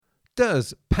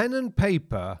Does pen and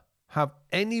paper have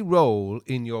any role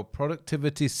in your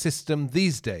productivity system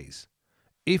these days?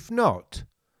 If not,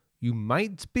 you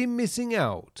might be missing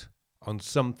out on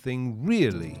something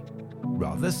really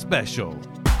rather special.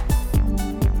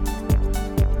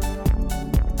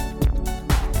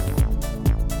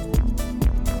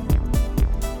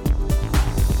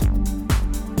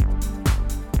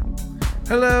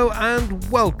 Hello and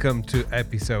welcome to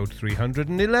episode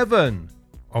 311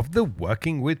 of the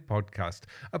Working With podcast,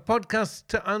 a podcast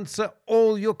to answer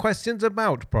all your questions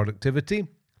about productivity,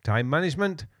 time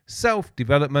management,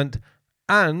 self-development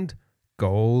and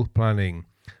goal planning.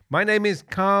 My name is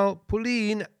Carl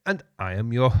Pulleen and I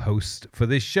am your host for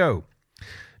this show.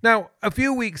 Now, a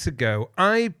few weeks ago,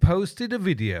 I posted a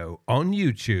video on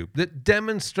YouTube that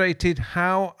demonstrated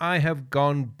how I have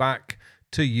gone back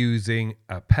to using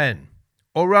a pen.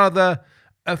 Or rather,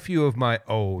 a few of my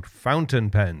old fountain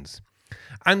pens,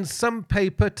 and some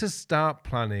paper to start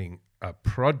planning a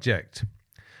project.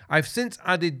 I've since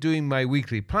added doing my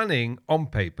weekly planning on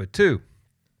paper too.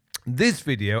 This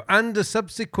video and a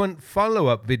subsequent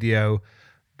follow-up video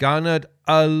garnered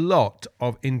a lot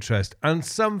of interest and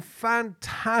some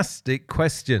fantastic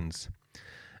questions.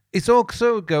 It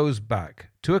also goes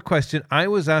back to a question I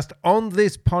was asked on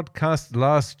this podcast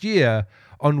last year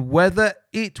on whether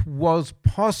it was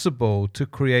possible to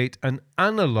create an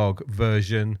analog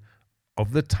version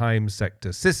of the time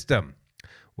sector system.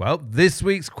 Well, this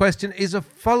week's question is a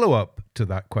follow-up to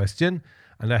that question,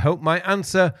 and I hope my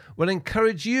answer will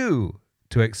encourage you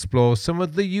to explore some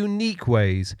of the unique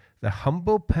ways the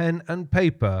humble pen and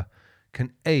paper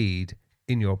can aid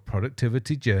in your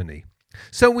productivity journey.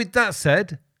 So with that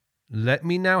said, let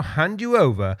me now hand you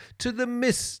over to the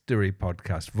mystery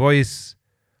podcast voice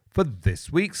for this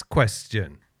week's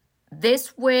question.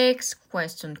 This week's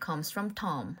question comes from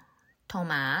Tom.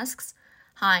 Tom asks,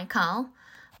 "Hi Carl,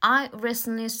 I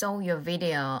recently saw your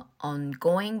video on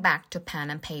going back to pen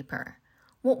and paper.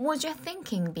 What was your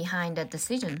thinking behind that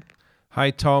decision?"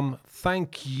 Hi Tom,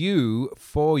 thank you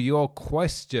for your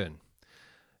question.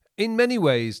 In many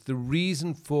ways, the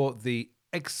reason for the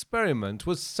experiment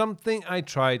was something I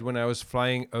tried when I was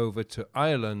flying over to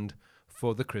Ireland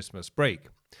for the Christmas break.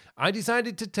 I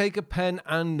decided to take a pen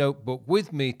and notebook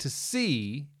with me to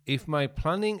see if my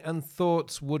planning and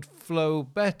thoughts would flow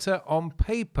better on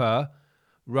paper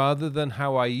rather than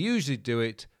how I usually do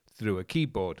it through a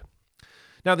keyboard.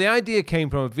 Now, the idea came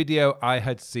from a video I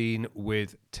had seen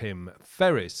with Tim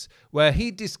Ferriss, where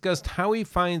he discussed how he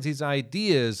finds his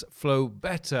ideas flow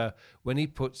better when he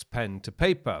puts pen to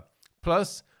paper.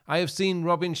 Plus, I have seen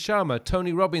Robin Sharma,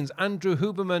 Tony Robbins, Andrew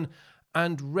Huberman,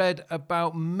 and read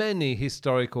about many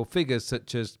historical figures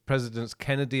such as Presidents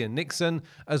Kennedy and Nixon,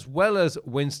 as well as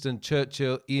Winston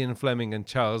Churchill, Ian Fleming and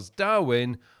Charles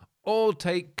Darwin, all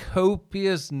take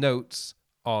copious notes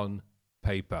on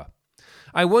paper.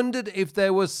 I wondered if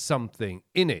there was something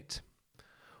in it.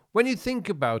 When you think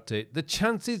about it, the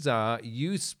chances are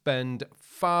you spend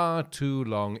far too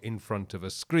long in front of a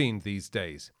screen these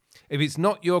days. If it's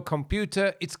not your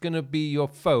computer, it's going to be your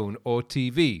phone or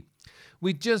TV.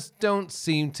 We just don't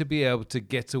seem to be able to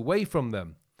get away from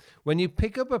them. When you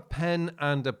pick up a pen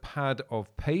and a pad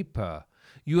of paper,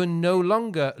 you are no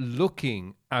longer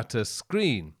looking at a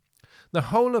screen. The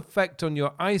whole effect on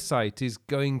your eyesight is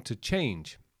going to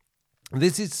change.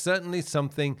 This is certainly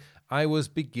something I was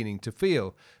beginning to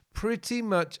feel. Pretty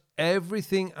much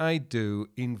everything I do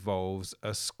involves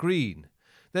a screen.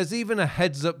 There's even a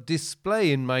heads-up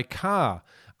display in my car.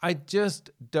 I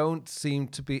just don't seem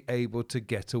to be able to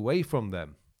get away from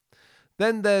them.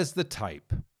 Then there's the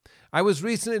type. I was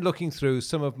recently looking through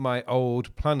some of my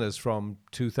old planners from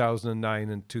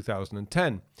 2009 and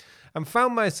 2010 and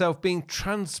found myself being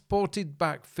transported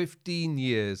back 15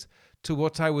 years to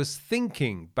what I was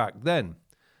thinking back then.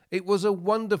 It was a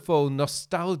wonderful,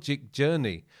 nostalgic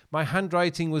journey. My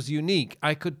handwriting was unique.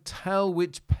 I could tell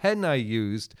which pen I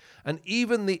used and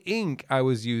even the ink I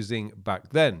was using back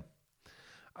then.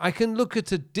 I can look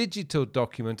at a digital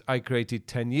document I created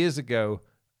 10 years ago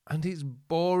and it's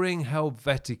boring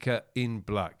Helvetica in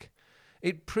black.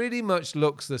 It pretty much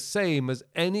looks the same as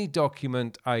any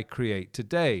document I create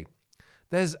today.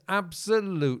 There's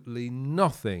absolutely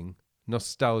nothing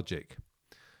nostalgic.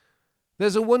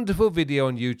 There's a wonderful video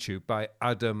on YouTube by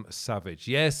Adam Savage.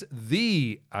 Yes,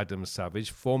 the Adam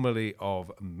Savage, formerly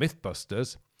of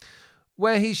Mythbusters,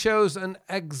 where he shows an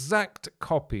exact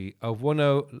copy of one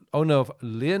of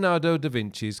Leonardo da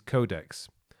Vinci's Codex.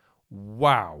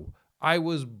 Wow, I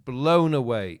was blown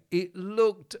away. It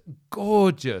looked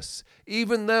gorgeous,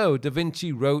 even though Da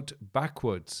Vinci wrote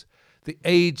backwards. The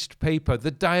aged paper, the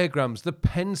diagrams, the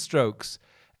pen strokes,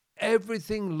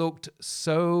 everything looked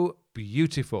so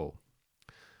beautiful.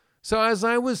 So as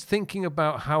I was thinking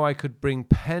about how I could bring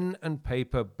pen and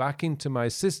paper back into my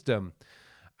system,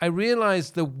 I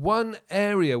realized the one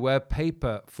area where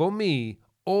paper, for me,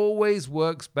 always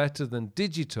works better than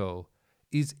digital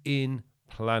is in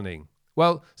planning.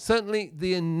 Well, certainly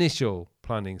the initial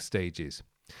planning stages.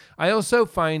 I also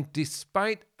find,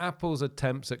 despite Apple's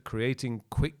attempts at creating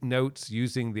quick notes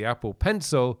using the Apple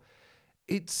Pencil,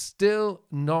 it's still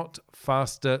not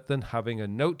faster than having a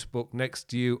notebook next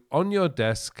to you on your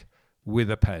desk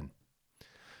with a pen.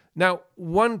 Now,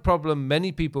 one problem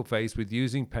many people face with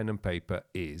using pen and paper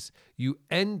is you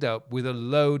end up with a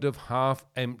load of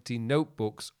half-empty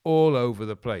notebooks all over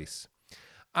the place.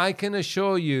 I can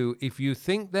assure you, if you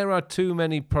think there are too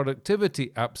many productivity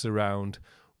apps around,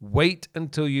 wait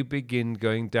until you begin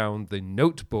going down the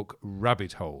notebook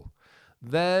rabbit hole.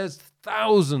 There's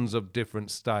thousands of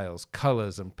different styles,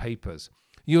 colors, and papers.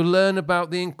 You'll learn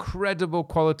about the incredible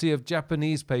quality of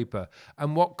Japanese paper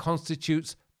and what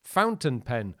constitutes fountain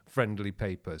pen friendly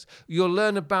papers. You'll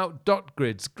learn about dot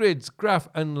grids, graph,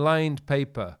 and lined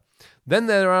paper. Then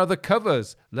there are the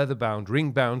covers, leather-bound,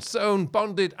 ring-bound, sewn,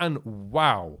 bonded, and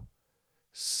wow,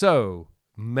 so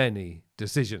many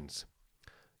decisions.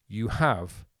 You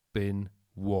have been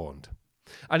warned.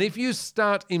 And if you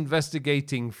start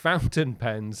investigating fountain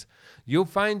pens, you'll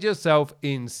find yourself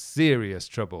in serious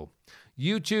trouble.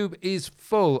 YouTube is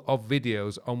full of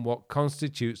videos on what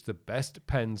constitutes the best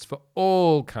pens for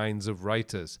all kinds of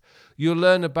writers. You'll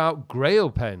learn about Grail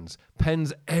pens,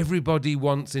 pens everybody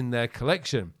wants in their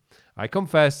collection. I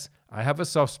confess, I have a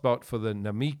soft spot for the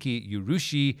Namiki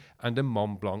Urushi and a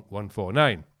Mont Blanc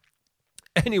 149.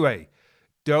 Anyway,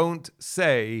 don't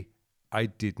say I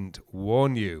didn't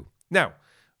warn you. Now,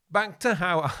 back to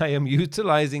how I am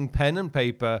utilizing pen and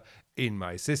paper in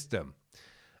my system.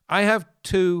 I have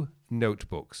two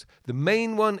notebooks. The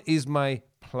main one is my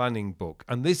planning book,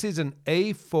 and this is an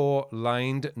A4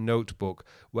 lined notebook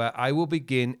where I will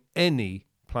begin any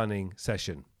planning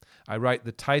session. I write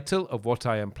the title of what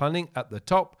I am planning at the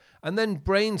top and then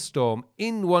brainstorm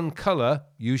in one color,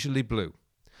 usually blue.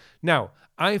 Now,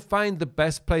 I find the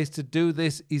best place to do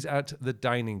this is at the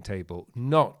dining table,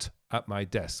 not at my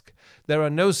desk. There are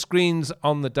no screens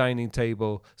on the dining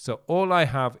table, so all I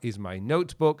have is my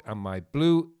notebook and my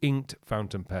blue inked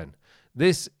fountain pen.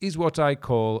 This is what I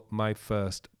call my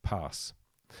first pass.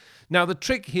 Now, the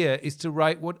trick here is to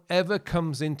write whatever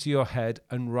comes into your head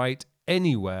and write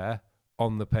anywhere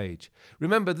on the page.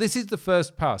 Remember, this is the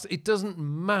first pass. It doesn't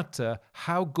matter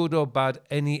how good or bad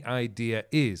any idea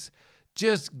is.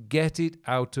 Just get it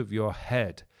out of your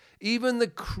head. Even the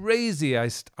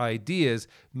craziest ideas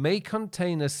may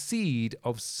contain a seed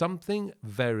of something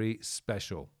very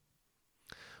special.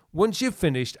 Once you've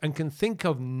finished and can think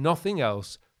of nothing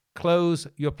else, close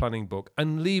your planning book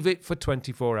and leave it for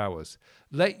 24 hours.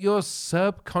 Let your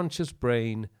subconscious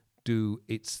brain do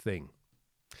its thing.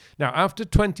 Now, after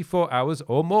 24 hours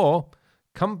or more,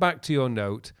 come back to your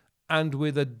note and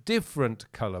with a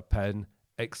different color pen,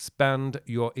 expand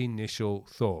your initial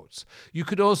thoughts. You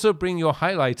could also bring your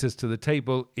highlighters to the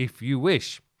table if you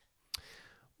wish.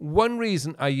 One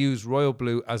reason I use royal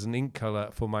blue as an ink color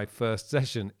for my first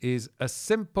session is a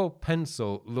simple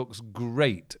pencil looks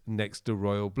great next to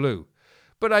royal blue,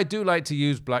 but I do like to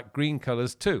use black-green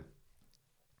colors too.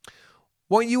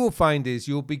 What you will find is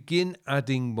you'll begin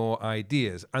adding more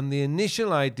ideas, and the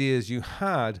initial ideas you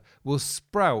had will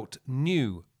sprout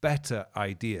new, better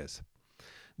ideas.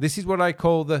 This is what I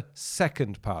call the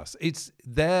second pass. It's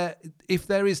there. If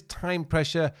there is time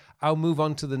pressure, I'll move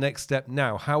on to the next step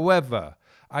now. However,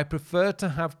 I prefer to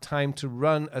have time to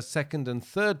run a second and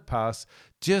third pass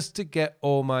just to get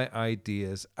all my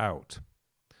ideas out.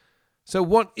 So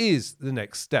what is the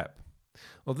next step?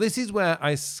 Well, this is where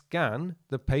I scan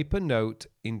the paper note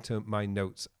into my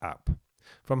Notes app.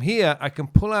 From here, I can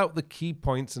pull out the key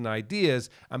points and ideas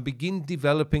and begin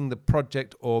developing the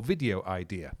project or video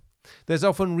idea. There's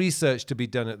often research to be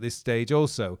done at this stage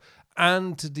also,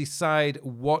 and to decide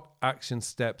what action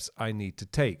steps I need to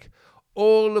take,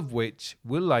 all of which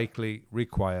will likely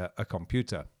require a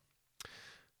computer.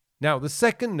 Now, the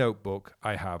second notebook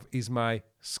I have is my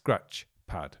scratch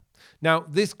pad. Now,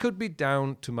 this could be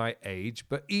down to my age,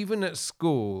 but even at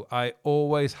school, I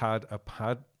always had a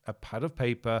pad of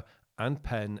paper and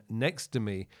pen next to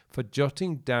me for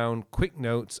jotting down quick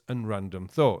notes and random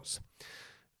thoughts.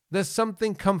 There's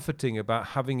something comforting about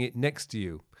having it next to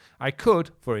you. I could,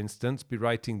 for instance, be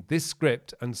writing this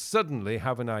script and suddenly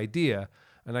have an idea,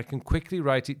 and I can quickly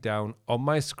write it down on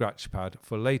my scratch pad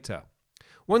for later.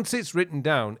 Once it's written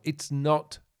down, it's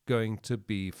not going to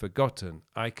be forgotten.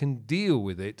 I can deal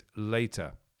with it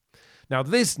later. Now,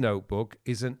 this notebook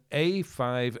is an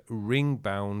A5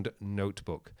 ring-bound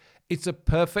notebook. It's a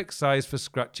perfect size for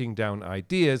scratching down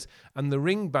ideas, and the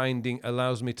ring binding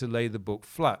allows me to lay the book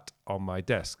flat on my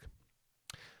desk.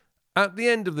 At the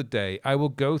end of the day, I will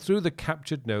go through the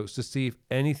captured notes to see if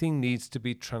anything needs to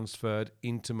be transferred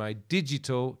into my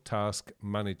digital task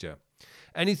manager.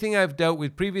 Anything I've dealt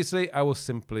with previously, I will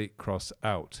simply cross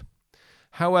out.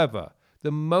 However,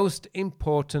 the most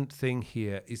important thing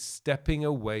here is stepping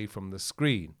away from the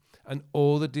screen and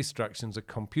all the distractions a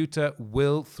computer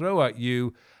will throw at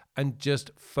you and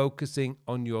just focusing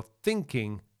on your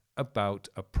thinking about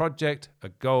a project, a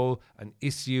goal, an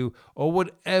issue, or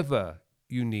whatever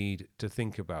you need to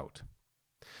think about.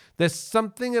 There's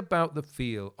something about the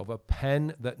feel of a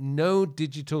pen that no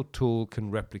digital tool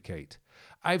can replicate.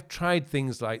 I've tried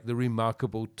things like the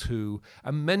Remarkable 2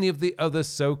 and many of the other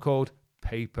so-called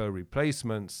paper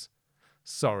replacements.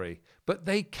 Sorry, but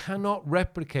they cannot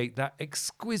replicate that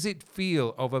exquisite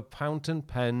feel of a fountain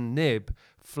pen nib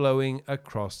flowing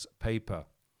across paper.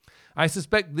 I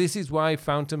suspect this is why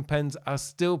fountain pens are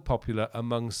still popular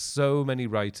among so many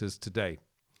writers today.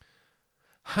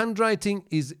 Handwriting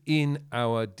is in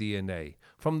our DNA.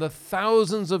 From the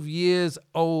thousands of years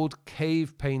old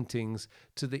cave paintings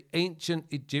to the ancient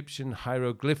Egyptian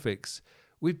hieroglyphics,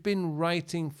 we've been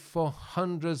writing for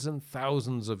hundreds and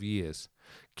thousands of years.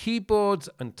 Keyboards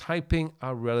and typing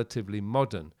are relatively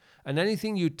modern, and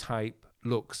anything you type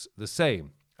looks the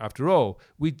same. After all,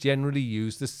 we generally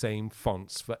use the same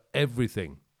fonts for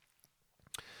everything.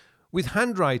 With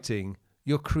handwriting,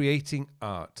 you're creating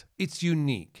art. It's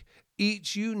unique.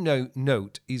 Each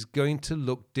note is going to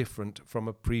look different from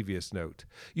a previous note.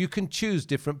 You can choose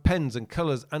different pens and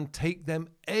colors and take them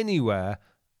anywhere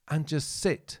and just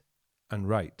sit and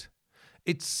write.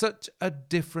 It's such a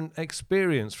different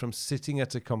experience from sitting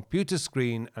at a computer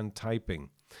screen and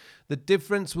typing. The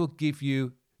difference will give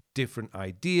you different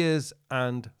ideas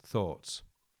and thoughts.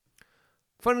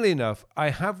 Funnily enough, I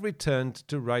have returned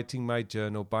to writing my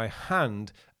journal by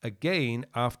hand again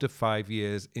after 5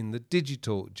 years in the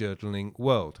digital journaling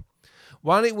world.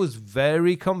 While it was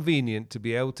very convenient to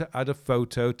be able to add a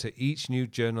photo to each new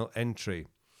journal entry,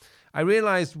 I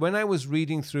realized when I was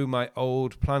reading through my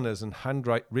old planners and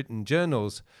handwritten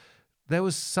journals, there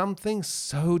was something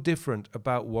so different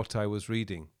about what I was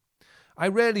reading. I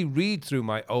rarely read through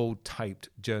my old typed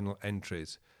journal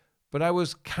entries, but I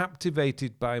was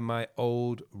captivated by my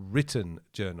old written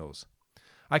journals.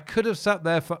 I could have sat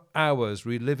there for hours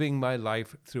reliving my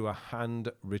life through a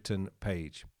handwritten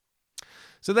page.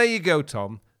 So there you go,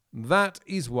 Tom. That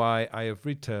is why I have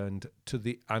returned to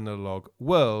the analog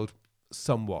world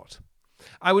somewhat.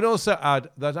 I would also add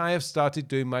that I have started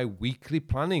doing my weekly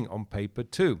planning on paper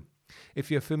too. If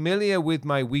you're familiar with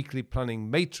my weekly planning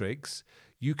matrix,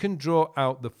 you can draw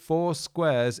out the 4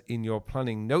 squares in your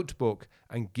planning notebook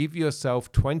and give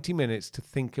yourself 20 minutes to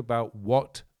think about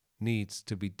what needs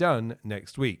to be done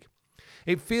next week.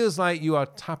 It feels like you are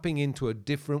tapping into a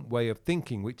different way of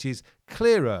thinking, which is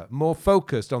clearer, more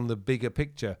focused on the bigger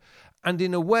picture, and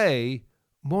in a way,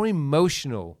 more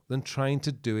emotional than trying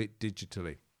to do it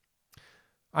digitally.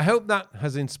 I hope that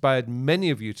has inspired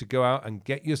many of you to go out and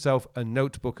get yourself a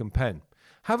notebook and pen.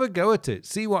 Have a go at it,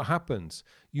 see what happens.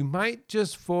 You might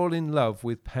just fall in love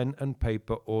with pen and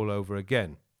paper all over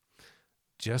again.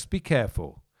 Just be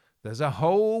careful. There's a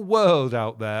whole world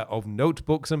out there of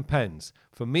notebooks and pens.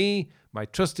 For me, my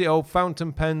trusty old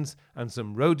fountain pens and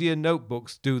some Rhodia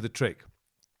notebooks do the trick.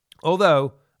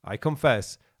 Although, I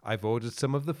confess, I've ordered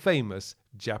some of the famous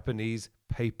Japanese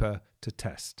paper to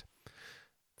test.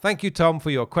 Thank you, Tom, for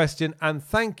your question, and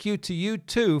thank you to you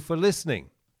too for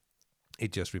listening.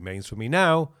 It just remains for me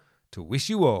now to wish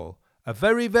you all a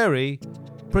very, very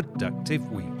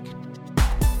productive week.